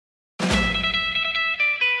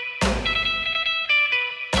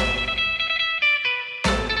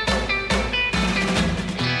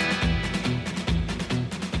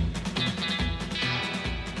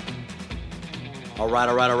All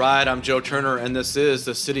right. I'm Joe Turner, and this is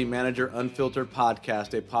the City Manager Unfiltered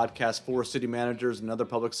Podcast, a podcast for city managers and other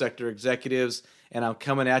public sector executives. And I'm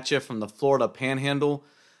coming at you from the Florida Panhandle.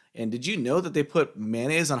 And did you know that they put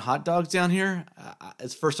mayonnaise on hot dogs down here?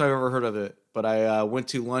 It's the first time I've ever heard of it. But I went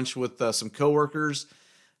to lunch with some coworkers.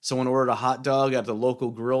 Someone ordered a hot dog at the local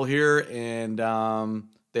grill here, and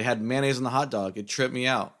they had mayonnaise on the hot dog. It tripped me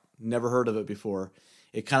out. Never heard of it before.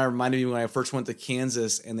 It kind of reminded me when I first went to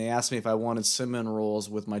Kansas and they asked me if I wanted cinnamon rolls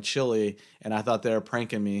with my chili, and I thought they were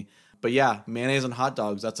pranking me. But yeah, mayonnaise on hot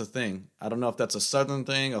dogs, that's a thing. I don't know if that's a southern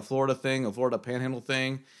thing, a Florida thing, a Florida Panhandle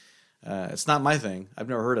thing. It's not my thing. I've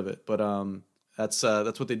never heard of it, but that's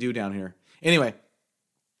what they do down here. Anyway,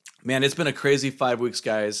 man, it's been a crazy 5 weeks,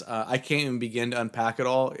 guys. I can't even begin to unpack it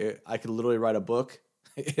all. I could literally write a book.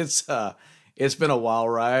 It's been a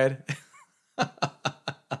wild ride.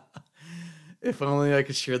 If only I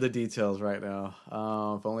could share the details right now.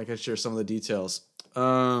 If only I could share some of the details.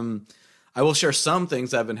 I will share some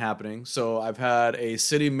things that have been happening. So I've had a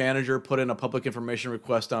city manager put in a public information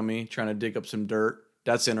request on me, trying to dig up some dirt.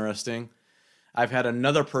 That's interesting. I've had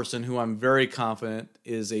another person who I'm very confident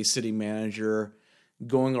is a city manager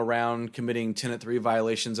going around committing Tenet 3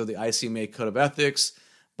 violations of the ICMA Code of Ethics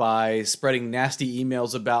by spreading nasty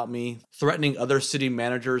emails about me, threatening other city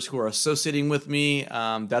managers who are associating with me.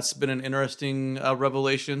 That's been an interesting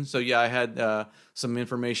revelation. So yeah, I had some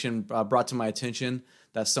information brought to my attention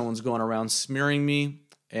that someone's going around smearing me,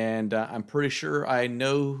 and I'm pretty sure I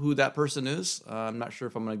know who that person is. I'm not sure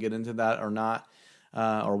if I'm going to get into that or not,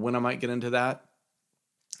 or when I might get into that.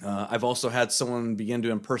 I've also had someone begin to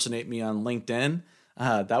impersonate me on LinkedIn.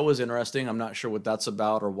 That was interesting. I'm not sure what that's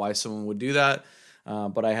about or why someone would do that.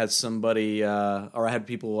 But I had somebody, or I had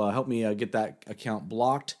people help me get that account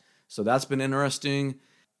blocked. So that's been interesting.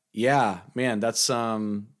 Yeah, man, that's not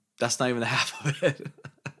even the half of it.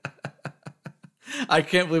 I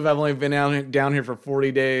can't believe I've only been down here for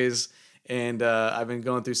 40 days, and I've been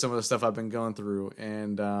going through some of the stuff I've been going through,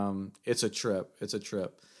 and it's a trip. It's a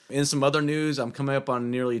trip. In some other news, I'm coming up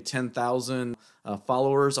on nearly 10,000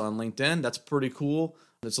 followers on LinkedIn. That's pretty cool.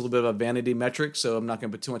 It's a little bit of a vanity metric, so I'm not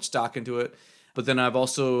going to put too much stock into it. But then I've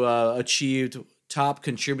also achieved top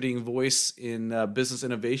contributing voice in business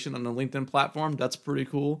innovation on the LinkedIn platform. That's pretty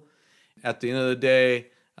cool. At the end of the day,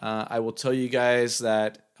 I will tell you guys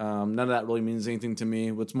that none of that really means anything to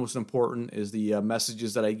me. What's most important is the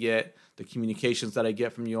messages that I get, the communications that I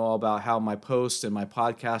get from you all about how my posts and my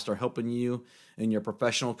podcast are helping you in your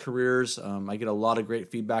professional careers. I get a lot of great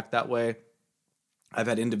feedback that way. I've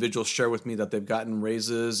had individuals share with me that they've gotten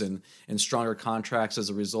raises and stronger contracts as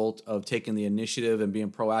a result of taking the initiative and being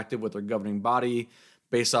proactive with their governing body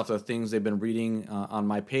based off of things they've been reading on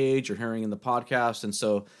my page or hearing in the podcast. And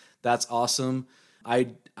so that's awesome.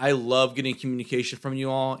 I love getting communication from you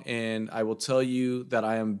all, and I will tell you that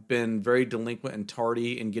I have been very delinquent and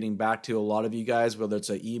tardy in getting back to a lot of you guys, whether it's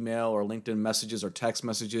an email or LinkedIn messages or text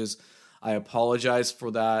messages. I apologize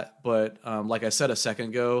for that. But like I said a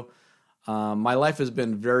second ago, my life has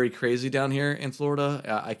been very crazy down here in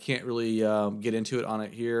Florida. I can't really get into it on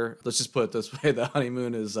it here. Let's just put it this way. The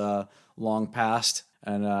honeymoon is long past,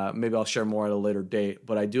 and maybe I'll share more at a later date.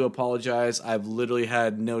 But I do apologize. I've literally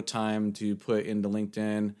had no time to put into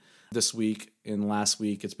LinkedIn this week and last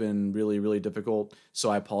week. It's been really, really difficult,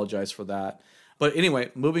 so I apologize for that. But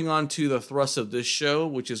anyway, moving on to the thrust of this show,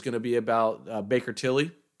 which is going to be about Baker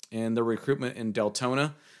Tilly and the recruitment in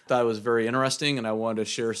Deltona. Thought it was very interesting, and I wanted to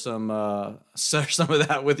share some of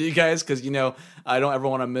that with you guys because, I don't ever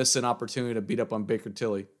want to miss an opportunity to beat up on Baker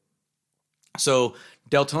Tilly. So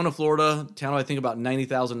Deltona, Florida, town I think about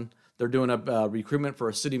 90,000. They're doing a recruitment for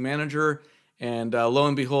a city manager, and lo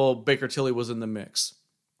and behold, Baker Tilly was in the mix.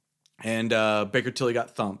 And Baker Tilly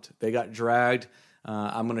got thumped. They got dragged.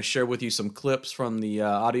 I'm going to share with you some clips from the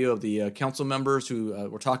audio of the council members who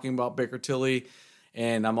were talking about Baker Tilly.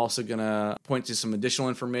 And I'm also going to point to some additional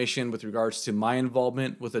information with regards to my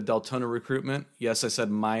involvement with the Deltona recruitment. Yes, I said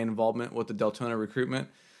my involvement with the Deltona recruitment.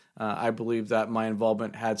 I believe that my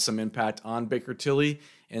involvement had some impact on Baker Tilly,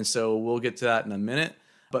 and so we'll get to that in a minute.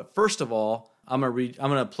 But first of all, I'm going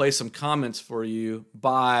to play some comments for you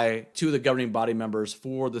by two of the governing body members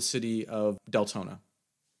for the city of Deltona.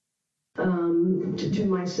 To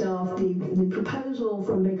myself, the proposal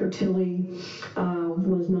from Baker Tilly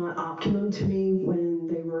was not optimum to me when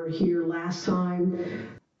they were here last time.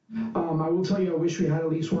 I will tell you, I wish we had at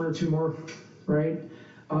least one or two more, right,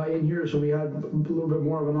 in here, so we had a little bit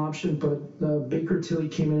more of an option, but Baker Tilly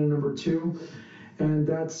came in at number 2, and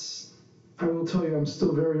I will tell you, I'm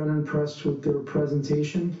still very unimpressed with their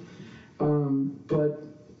presentation, but,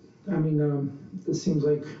 it seems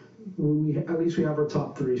like at least we have our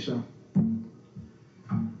top 3, so.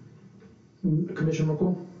 Commissioner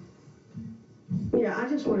McCool? Yeah, I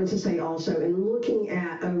just wanted to say also, in looking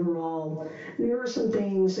at overall, there are some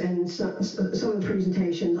things and some of the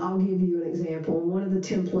presentations, I'll give you an example. One of the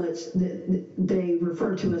templates that they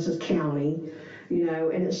refer to us as county,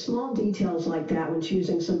 and it's small details like that when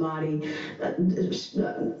choosing somebody.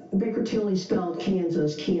 Baker Tilly spelled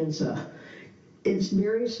Kansas, Kansas. It's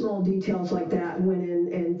very small details like that when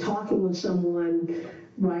in talking with someone,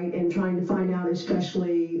 right, and trying to find out,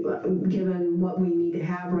 especially given what we need to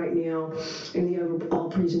have right now in the overall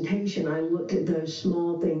presentation, I looked at those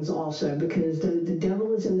small things also because the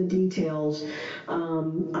devil is in the details.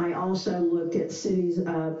 I also looked at cities'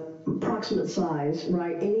 approximate size,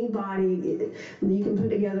 right? Anybody, you can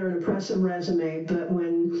put together an impressive resume, but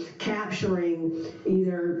when capturing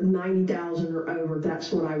either 90,000 or over,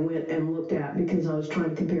 that's what I went and looked at because I was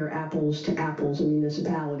trying to compare apples to apples in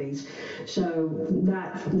municipalities. So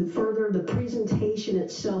that the presentation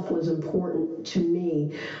itself was important to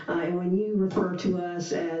me. And when you refer to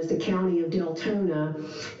us as the county of Deltona,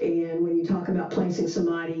 and when you talk about placing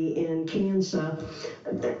somebody in Kansas,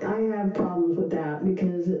 I have problems with that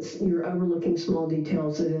because you're overlooking small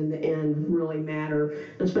details that in the end really matter,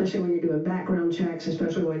 especially when you're doing background checks,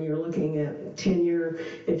 especially when you're looking at tenure,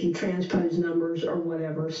 if you transpose numbers or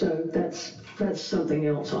whatever. So that's something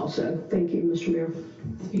else also. Thank you, Mr. Mayor.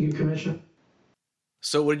 Thank you, Commissioner.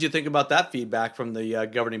 So what did you think about that feedback from the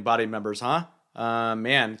governing body members, huh?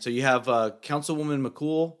 Man, so you have Councilwoman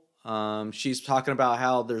McCool. She's talking about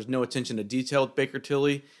how there's no attention to detail with Baker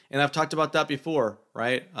Tilly. And I've talked about that before,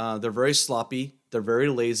 right? They're very sloppy. They're very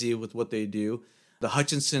lazy with what they do. The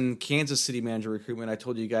Hutchinson, Kansas city manager recruitment, I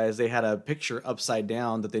told you guys, they had a picture upside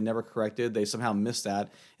down that they never corrected. They somehow missed that.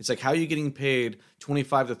 It's like, how are you getting paid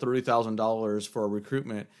 $25,000 to $30,000 for a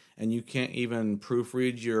recruitment and you can't even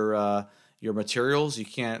proofread your materials? You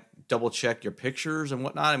can't double check your pictures and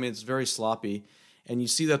whatnot. I mean, it's very sloppy. And you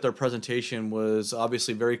see that their presentation was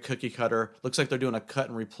obviously very cookie cutter. Looks like they're doing a cut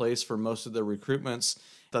and replace for most of their recruitments.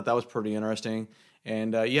 Thought that was pretty interesting.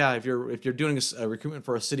 And yeah, if you're doing a recruitment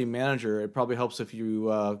for a city manager, it probably helps if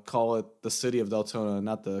you call it the city of Deltona,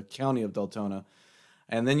 not the county of Deltona.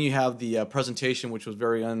 And then you have the presentation, which was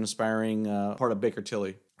very uninspiring, part of Baker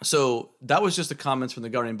Tilly. So that was just the comments from the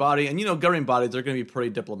governing body. And governing bodies, they're going to be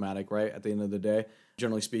pretty diplomatic, right? At the end of the day,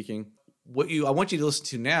 generally speaking. I want you to listen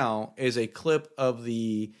to now is a clip of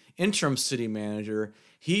the interim city manager.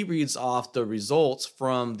 He reads off the results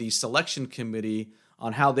from the selection committee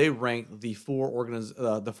on how they ranked the four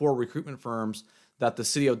recruitment firms that the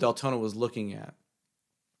city of Deltona was looking at.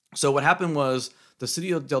 So what happened was the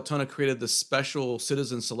city of Deltona created the special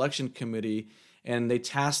citizen selection committee, and they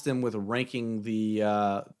tasked them with ranking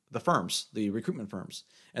the firms, the recruitment firms.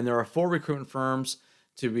 And there are 4 recruitment firms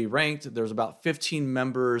to be ranked. There's about 15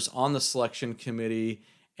 members on the selection committee,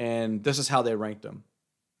 and this is how they ranked them.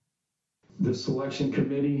 The selection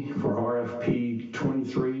committee for RFP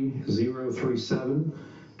 23037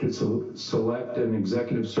 to select an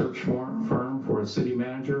executive search firm for a city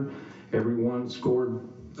manager. Everyone scored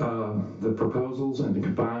the proposals, and the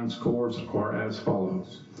combined scores are as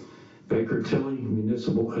follows. Baker Tilly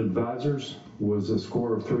Municipal Advisors was a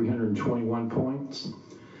score of 321 points.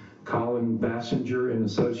 Colin Bassinger and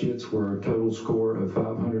Associates were a total score of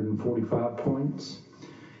 545 points.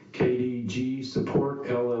 KDG Support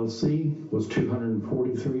LLC was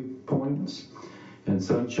 243 points. And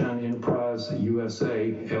Sunshine Enterprise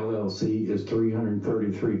USA LLC is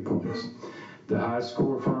 333 points. The high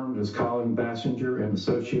score firm is Colin Bassinger and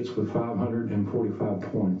Associates with 545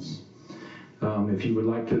 points. If you would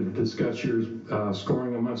like to discuss your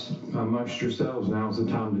scoring amongst yourselves, now is the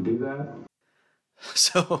time to do that.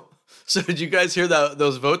 So did you guys hear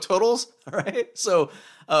those vote totals? All right. So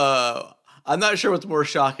I'm not sure what's more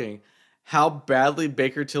shocking, how badly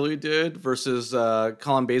Baker Tilly did versus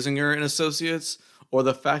Colin Basinger and Associates, or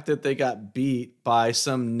the fact that they got beat by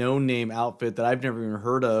some no-name outfit that I've never even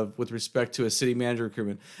heard of with respect to a city manager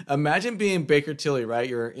recruitment. Imagine being Baker Tilly, right?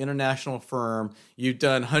 You're an international firm. You've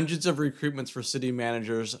done hundreds of recruitments for city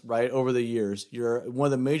managers, right, over the years. You're one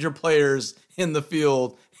of the major players in the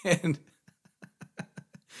field, and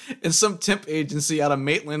some temp agency out of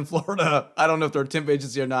Maitland, Florida. I don't know if they're a temp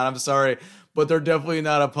agency or not. I'm sorry, but they're definitely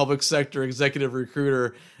not a public sector executive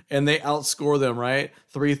recruiter. And they outscore them, right?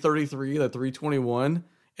 333 to 321.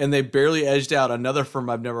 And they barely edged out another firm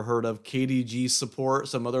I've never heard of, KDG Support,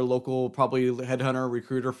 some other local, probably headhunter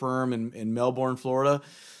recruiter firm in Melbourne, Florida.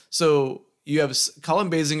 So you have Colin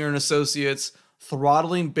Basinger and Associates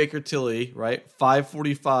throttling Baker Tilly, right?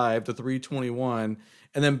 545 to 321.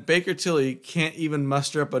 And then Baker Tilly can't even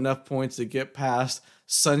muster up enough points to get past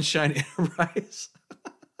Sunshine Enterprise.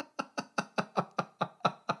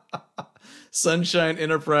 Sunshine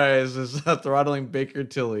Enterprise is throttling Baker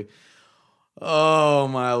Tilly. Oh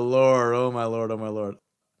my lord! Oh my lord! Oh my lord!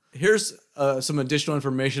 Here's some additional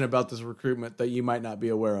information about this recruitment that you might not be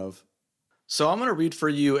aware of. So I'm going to read for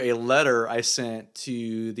you a letter I sent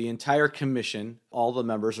to the entire commission, all the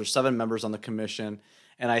members, or 7 members on the commission,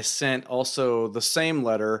 and I sent also the same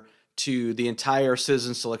letter to the entire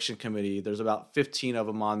Citizen Selection Committee. There's about 15 of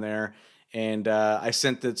them on there, and I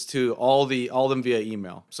sent this to all of them via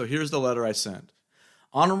email. So here's the letter I sent.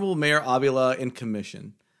 Honorable Mayor Avila and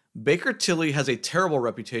Commission, Baker Tilly has a terrible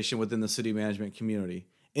reputation within the city management community.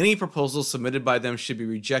 Any proposals submitted by them should be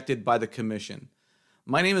rejected by the commission.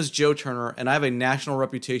 My name is Joe Turner, and I have a national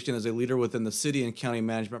reputation as a leader within the city and county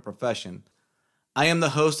management profession. I am the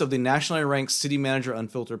host of the nationally ranked City Manager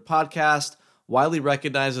Unfiltered podcast, widely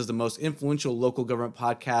recognized as the most influential local government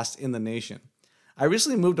podcast in the nation. I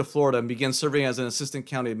recently moved to Florida and began serving as an assistant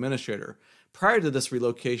county administrator. Prior to this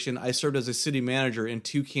relocation, I served as a city manager in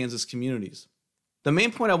 2 Kansas communities. The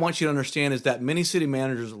main point I want you to understand is that many city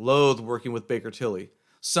managers loathe working with Baker Tilly.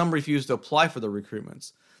 Some refuse to apply for the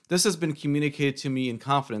recruitments. This has been communicated to me in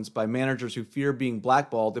confidence by managers who fear being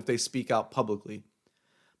blackballed if they speak out publicly.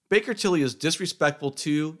 Baker Tilly is disrespectful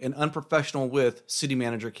to and unprofessional with city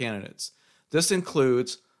manager candidates. This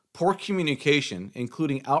includes poor communication,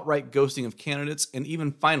 including outright ghosting of candidates and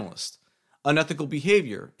even finalists, unethical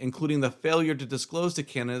behavior, including the failure to disclose to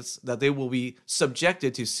candidates that they will be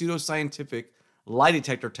subjected to pseudoscientific lie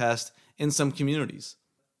detector tests in some communities,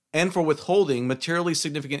 and for withholding materially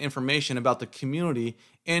significant information about the community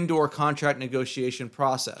and/or contract negotiation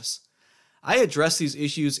process. I address these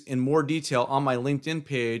issues in more detail on my LinkedIn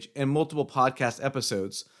page and multiple podcast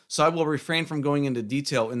episodes, so I will refrain from going into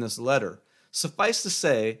detail in this letter. Suffice to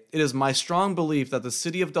say, it is my strong belief that the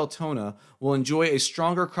city of Deltona will enjoy a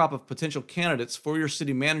stronger crop of potential candidates for your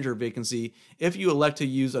city manager vacancy if you elect to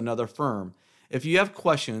use another firm. If you have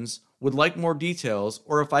questions, would like more details,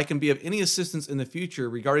 or if I can be of any assistance in the future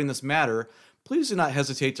regarding this matter, please do not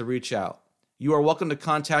hesitate to reach out. You are welcome to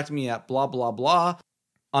contact me at blah blah blah.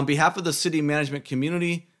 On behalf of the city management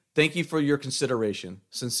community, thank you for your consideration.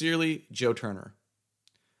 Sincerely, Joe Turner.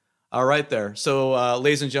 All right there. So,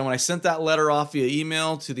 ladies and gentlemen, I sent that letter off via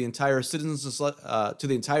email to the entire Citizen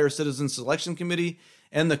Selection Committee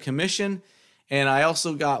and the Commission. And I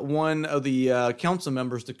also got one of the council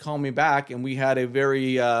members to call me back, and we had a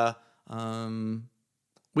very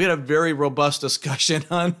robust discussion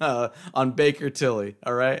on Baker Tilly.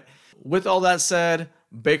 All right. With all that said,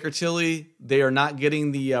 Baker Tilly, they are not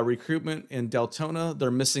getting the recruitment in Deltona.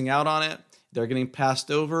 They're missing out on it. They're getting passed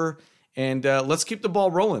over. And let's keep the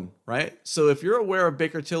ball rolling, right? So if you're aware of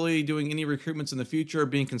Baker Tilly doing any recruitments in the future or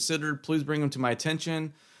being considered, please bring them to my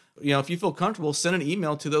attention. You know, if you feel comfortable, send an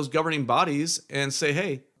email to those governing bodies and say,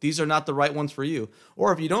 hey, these are not the right ones for you.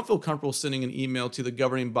 Or if you don't feel comfortable sending an email to the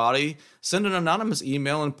governing body, send an anonymous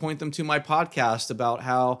email and point them to my podcast about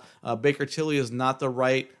how Baker Tilly is not the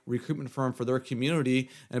right recruitment firm for their community,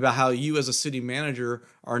 and about how you as a city manager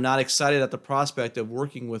are not excited at the prospect of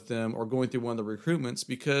working with them or going through one of the recruitments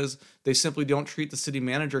because they simply don't treat the city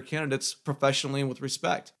manager candidates professionally and with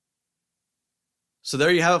respect. So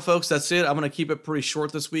there you have it, folks. That's it. I'm going to keep it pretty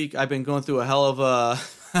short this week. I've been going through a hell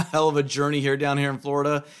of a journey down here in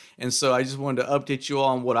Florida. And so I just wanted to update you all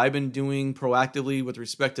on what I've been doing proactively with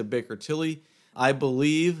respect to Baker Tilly. I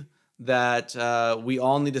believe that we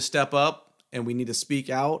all need to step up and we need to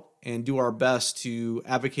speak out and do our best to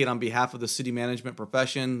advocate on behalf of the city management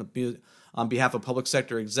profession, on behalf of public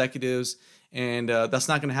sector executives. And that's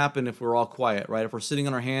not going to happen if we're all quiet, right? If we're sitting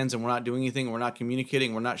on our hands and we're not doing anything, we're not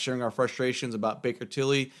communicating, we're not sharing our frustrations about Baker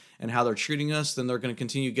Tilly and how they're treating us, then they're going to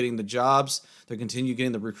continue getting the jobs, they're continue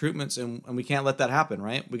getting the recruitments, and we can't let that happen,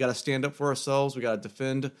 right? We got to stand up for ourselves, we got to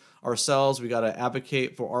defend ourselves, we got to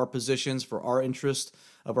advocate for our positions, for our interest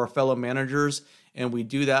of our fellow managers, and we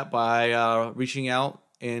do that by reaching out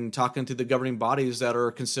and talking to the governing bodies that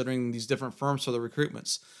are considering these different firms for the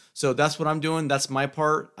recruitments. So that's what I'm doing. That's my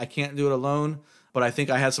part. I can't do it alone, but I think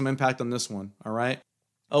I had some impact on this one. All right.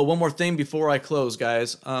 Oh, one more thing before I close,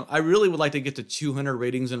 guys. I really would like to get to 200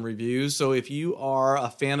 ratings and reviews. So if you are a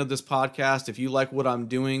fan of this podcast, if you like what I'm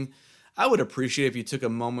doing, I would appreciate if you took a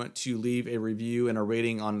moment to leave a review and a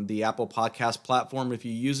rating on the Apple Podcast platform if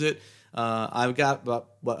you use it. I've got about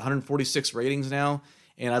 146 ratings now,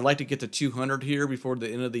 and I'd like to get to 200 here before the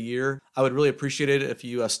end of the year. I would really appreciate it if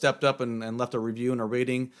you stepped up and left a review and a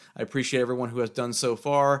rating. I appreciate everyone who has done so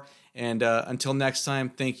far. And until next time,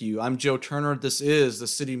 thank you. I'm Joe Turner. This is the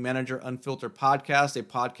City Manager Unfiltered podcast, a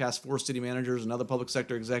podcast for city managers and other public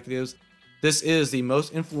sector executives. This is the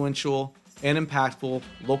most influential and impactful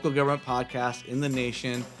local government podcast in the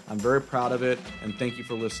nation. I'm very proud of it, and thank you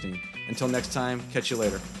for listening. Until next time, catch you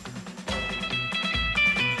later.